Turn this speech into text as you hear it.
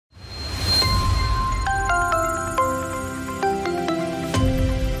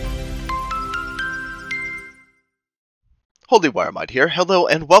Holy Wiremod here. Hello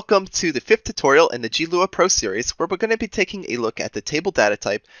and welcome to the 5th tutorial in the GLua Pro series, where we're going to be taking a look at the table data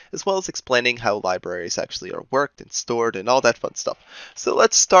type as well as explaining how libraries actually are worked and stored and all that fun stuff. So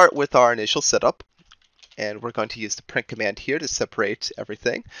let's start with our initial setup, and we're going to use the print command here to separate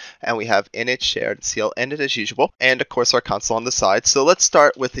everything. And we have init, shared, cl, ended as usual, and of course our console on the side. So let's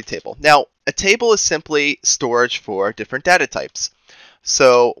start with the table. Now, a table is simply storage for different data types.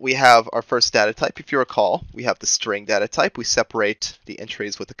 So we have our first data type. If you recall, we have the string data type. We separate the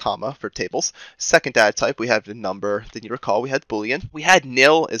entries with a comma for tables. Second data type, we have the number. Then you recall we had Boolean. We had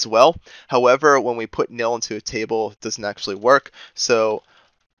nil as well. However, when we put nil into a table, it doesn't actually work. So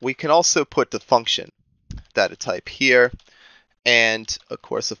we can also put the function data type here. And of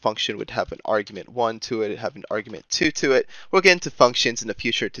course, a function would have an argument 1 to it, have an argument 2 to it. We'll get into functions in a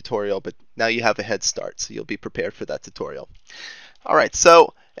future tutorial, but now you have a head start, so you'll be prepared for that tutorial. Alright,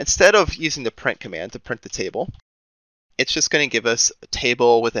 so instead of using the print command to print the table, it's just going to give us a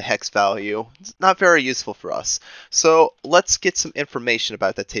table with a hex value. It's not very useful for us. So let's get some information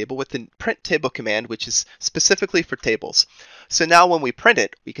about that table with the print table command, which is specifically for tables. So now when we print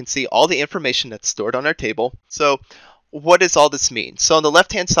it, we can see all the information that's stored on our table. So what does all this mean? So on the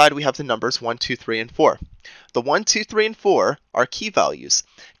left-hand side, we have the numbers 1, 2, 3, and 4. The 1, 2, 3, and 4 are key values.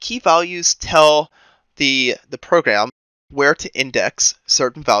 Key values tell the program where to index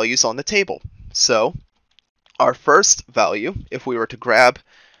certain values on the table. So our first value, if we were to grab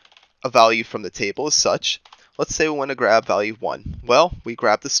a value from the table as such, let's say we want to grab value 1. Well, we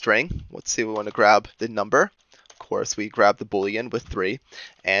grab the string. Let's say we want to grab the number. Of course, we grab the Boolean with 3,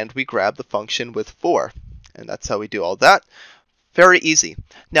 and we grab the function with 4. And that's how we do all that. Very easy.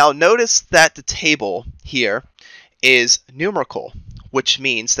 Now notice that the table here is numerical, which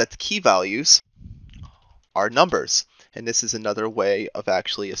means that the key values are numbers. And this is another way of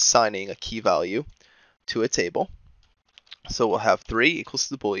actually assigning a key value to a table. So we'll have 3 equals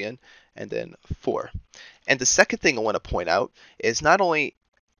to the Boolean, and then 4. And the second thing I want to point out is not only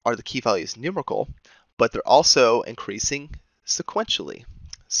are the key values numerical, but they're also increasing sequentially.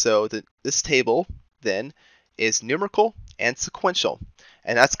 So this table then is numerical and sequential.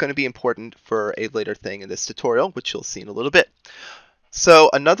 And that's going to be important for a later thing in this tutorial, which you'll see in a little bit. So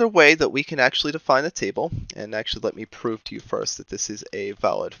another way that we can actually define the table, and actually let me prove to you first that this is a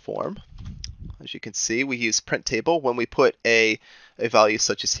valid form. As you can see, we use print table. When we put a value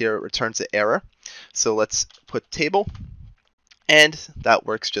such as here, it returns an error. So let's put table, and that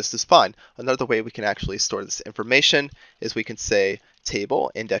works just as fine. Another way we can actually store this information is we can say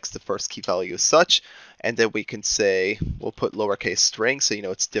table, index the first key value as such, and then we can say, we'll put lowercase string so you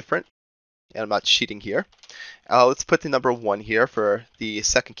know it's different. And I'm not cheating here. Let's put the number 1 here for the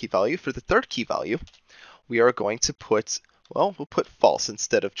second key value. For the third key value, we are going to put, well, we'll put false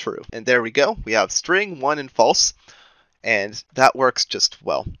instead of true. And there we go. We have string, 1, and false. And that works just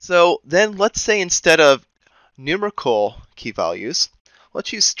well. So then let's say instead of numerical key values,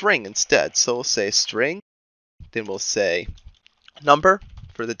 let's use string instead. So we'll say string, then we'll say number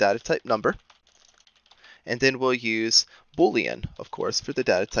for the data type number. And then we'll use Boolean, of course, for the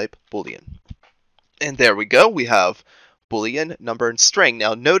data type Boolean. And there we go. We have Boolean, number, and string.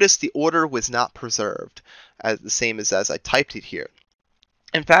 Now notice the order was not preserved, as the same as I typed it here.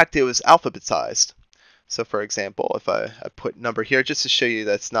 In fact, it was alphabetized. So for example, if I put number here, just to show you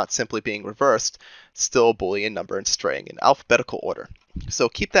that it's not simply being reversed, still Boolean, number, and string in alphabetical order. So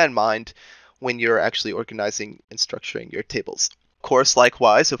keep that in mind when you're actually organizing and structuring your tables. Of course,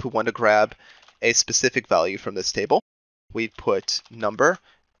 likewise, if we want to grab a specific value from this table, we'd put number,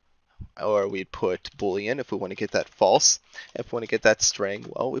 or we'd put Boolean if we want to get that false. If we want to get that string,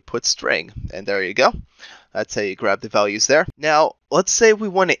 well, we put string. And there you go. That's how you grab the values there. Now, let's say we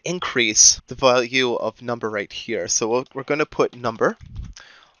want to increase the value of number right here. So we're going to put number,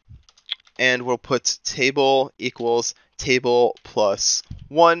 and we'll put table equals table plus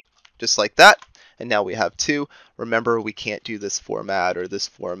 1, just like that. And now we have 2. Remember, we can't do this format or this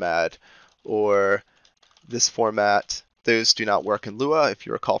format or this format. Those do not work in Lua, if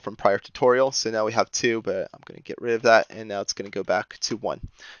you recall from prior tutorial. So now we have 2, but I'm going to get rid of that, and now it's going to go back to 1,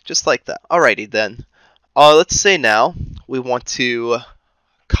 just like that. Alrighty then. Let's say now we want to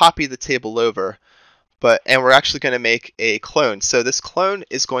copy the table over, and we're actually going to make a clone. So this clone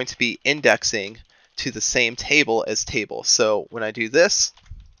is going to be indexing to the same table as table. So when I do this,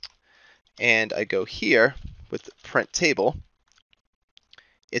 and I go here with print table,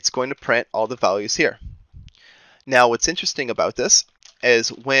 it's going to print all the values here. Now what's interesting about this is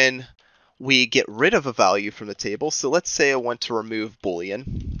when we get rid of a value from the table, so let's say I want to remove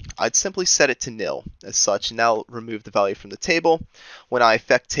Boolean, I'd simply set it to nil as such, and now remove the value from the table. When I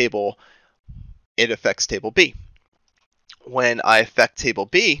affect table, it affects table B. when I affect table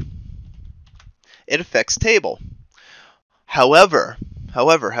B, it affects table. However,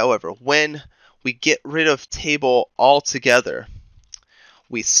 when we get rid of table altogether,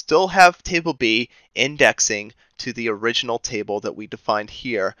 we still have table B indexing to the original table that we defined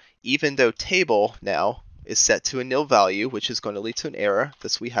here, even though table now is set to a nil value, which is going to lead to an error.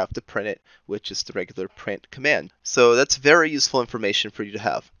 Thus we have to print it with just the regular print command. So that's very useful information for you to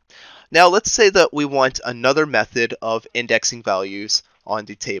have. Now let's say that we want another method of indexing values on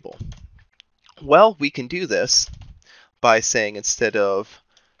the table. Well, we can do this by saying, instead of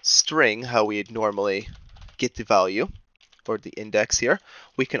string, how we'd normally get the value or the index here,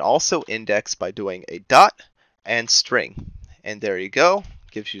 we can also index by doing a dot and string. And there you go.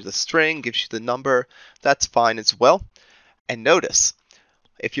 Gives you the string, gives you the number. That's fine as well. And notice,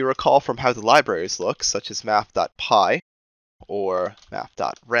 if you recall from how the libraries look, such as math.py or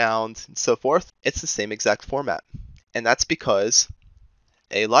math.round and so forth, it's the same exact format. And that's because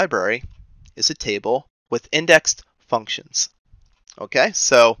a library is a table with indexed functions. Okay,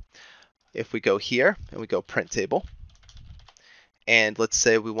 so if we go here and we go print table, and let's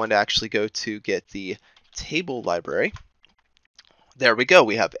say we want to actually go to get the table library, there we go.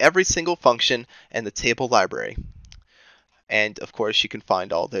 We have every single function in the table library. And of course, you can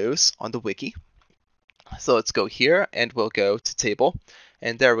find all those on the wiki. So let's go here and we'll go to table.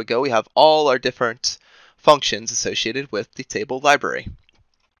 And there we go. We have all our different functions associated with the table library.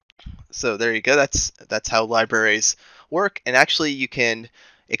 So there you go. That's how libraries work. And actually, you can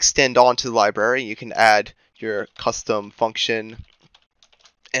extend onto the library. You can add your custom function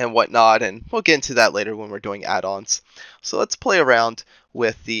and whatnot, and we'll get into that later when we're doing add-ons. So let's play around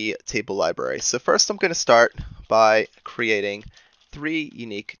with the table library. So first I'm going to start by creating 3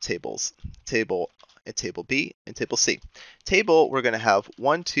 unique tables. Table and table B and table C. Table, we're going to have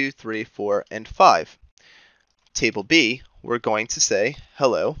 1, 2, 3, 4, and 5. Table B, we're going to say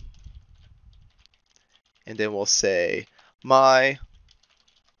hello, and then we'll say my,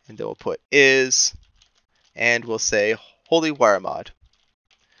 and then we'll put is, and we'll say holy wire mod.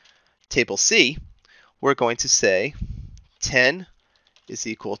 Table C, we're going to say 10 is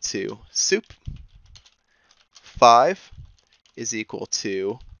equal to soup, 5 is equal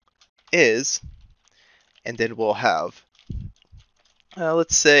to is, and then we'll have,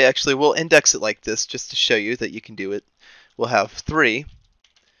 let's say, actually we'll index it like this just to show you that you can do it. We'll have 3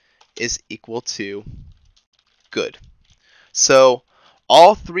 is equal to good. So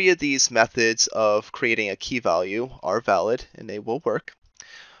all 3 of these methods of creating a key value are valid and they will work.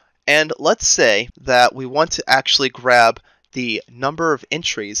 And let's say that we want to actually grab the number of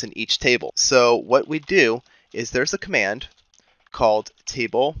entries in each table. So what we do is there's a command called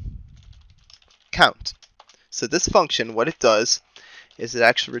table count. So this function, what it does is it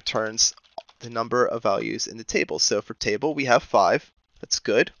actually returns the number of values in the table. So for table, we have 5. That's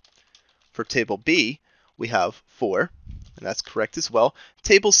good. For table B, we have 4, and that's correct as well.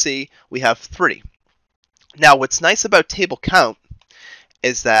 Table C, we have 3. Now, what's nice about table count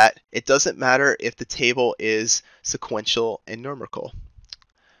is that it doesn't matter if the table is sequential and numerical.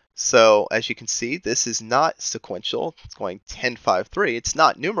 So as you can see, this is not sequential. It's going 10, 5, 3. It's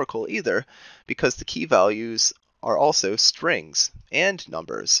not numerical either, because the key values are also strings and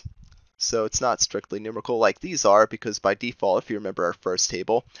numbers. So it's not strictly numerical like these are, because by default, if you remember our first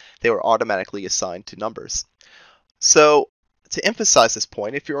table, they were automatically assigned to numbers. So to emphasize this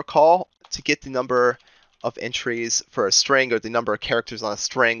point, if you recall, to get the number of entries for a string or the number of characters on a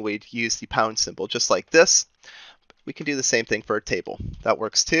string, we'd use the pound symbol just like this. We can do the same thing for a table. That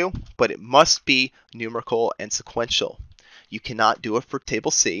works too, but it must be numerical and sequential. You cannot do it for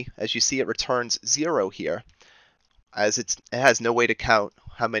table C. As you see, it returns 0 here, as it has no way to count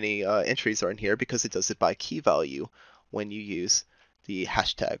how many entries are in here because it does it by key value when you use the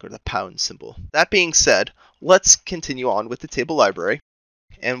hashtag or the pound symbol. That being said, let's continue on with the table library,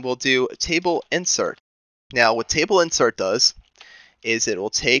 and we'll do table insert. Now, what table insert does is it will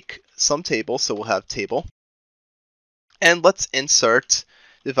take some table, so we'll have table, and let's insert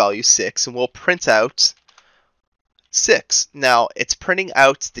the value 6, and we'll print out 6. Now, it's printing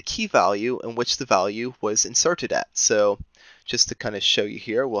out the key value in which the value was inserted at. So just to kind of show you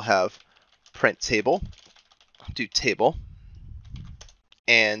here, we'll have print table, do table,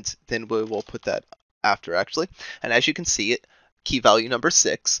 and then we will put that after actually. And as you can see, it key value number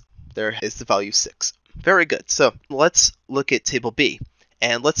 6, there is the value 6. Very good. So let's look at table B,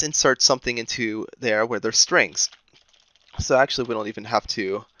 and let's insert something into there where there's strings. So actually, we don't even have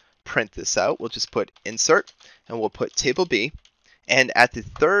to print this out. We'll just put insert, and we'll put table B, and at the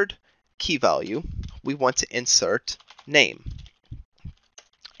third key value, we want to insert name.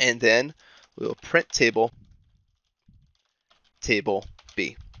 And then we'll print table, table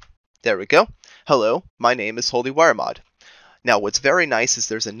B. There we go. Hello, my name is HolyWireMod. Now what's very nice is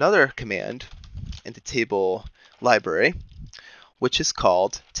there's another command in the table library which is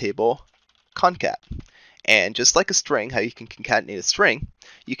called table concat. And just like a string, how you can concatenate a string,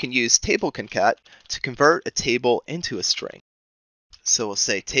 you can use table concat to convert a table into a string. So we'll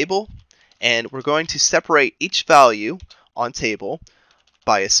say table, and we're going to separate each value on table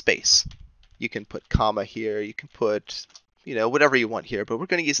by a space. You can put comma here, you can put whatever you want here, but we're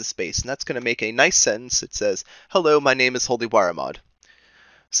going to use a space, and that's going to make a nice sentence that says, hello, my name is HolyWireMod.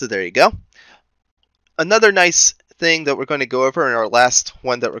 So there you go. Another nice thing that we're going to go over in our last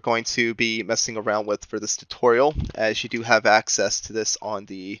one that we're going to be messing around with for this tutorial, as you do have access to this on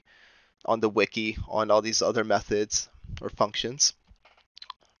the wiki, on all these other methods or functions,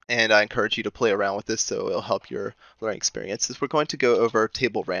 and I encourage you to play around with this so it'll help your learning experience, is we're going to go over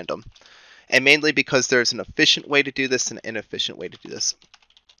table random, and mainly because there's an efficient way to do this and an inefficient way to do this.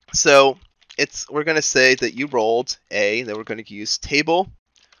 So we're going to say that you rolled A, then we're going to use table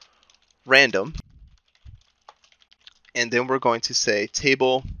random, and then we're going to say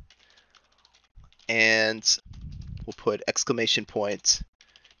table, and we'll put exclamation point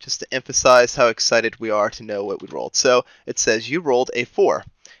just to emphasize how excited we are to know what we rolled. So it says you rolled a 4,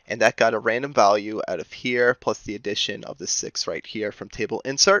 and that got a random value out of here plus the addition of the 6 right here from table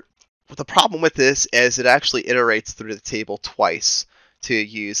insert. But the problem with this is it actually iterates through the table twice to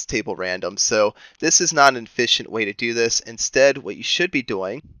use table random. So this is not an efficient way to do this. Instead, what you should be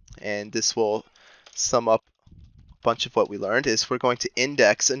doing, and this will sum up bunch of what we learned, is we're going to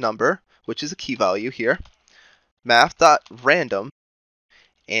index a number, which is a key value here, math.random,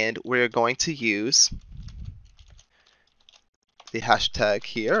 and we're going to use the hashtag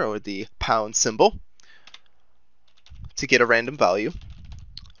here, or the pound symbol, to get a random value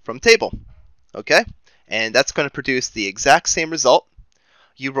from table. Okay? And that's going to produce the exact same result.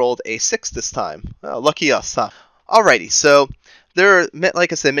 You rolled a 6 this time. Oh, lucky us, huh? Alrighty, so there are,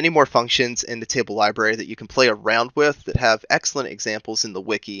 like I said, many more functions in the table library that you can play around with that have excellent examples in the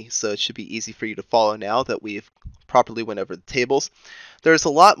wiki, so it should be easy for you to follow now that we've properly went over the tables. There's a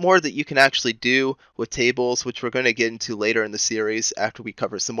lot more that you can actually do with tables, which we're going to get into later in the series after we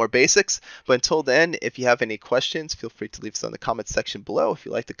cover some more basics. But until then, if you have any questions, feel free to leave them in the comments section below. If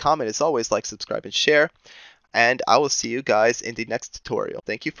you like the comment, as always, like, subscribe, and share. And I will see you guys in the next tutorial.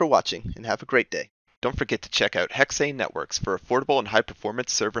 Thank you for watching, and have a great day. Don't forget to check out Hexane Networks for affordable and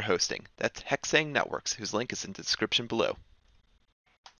high-performance server hosting. That's Hexane Networks, whose link is in the description below.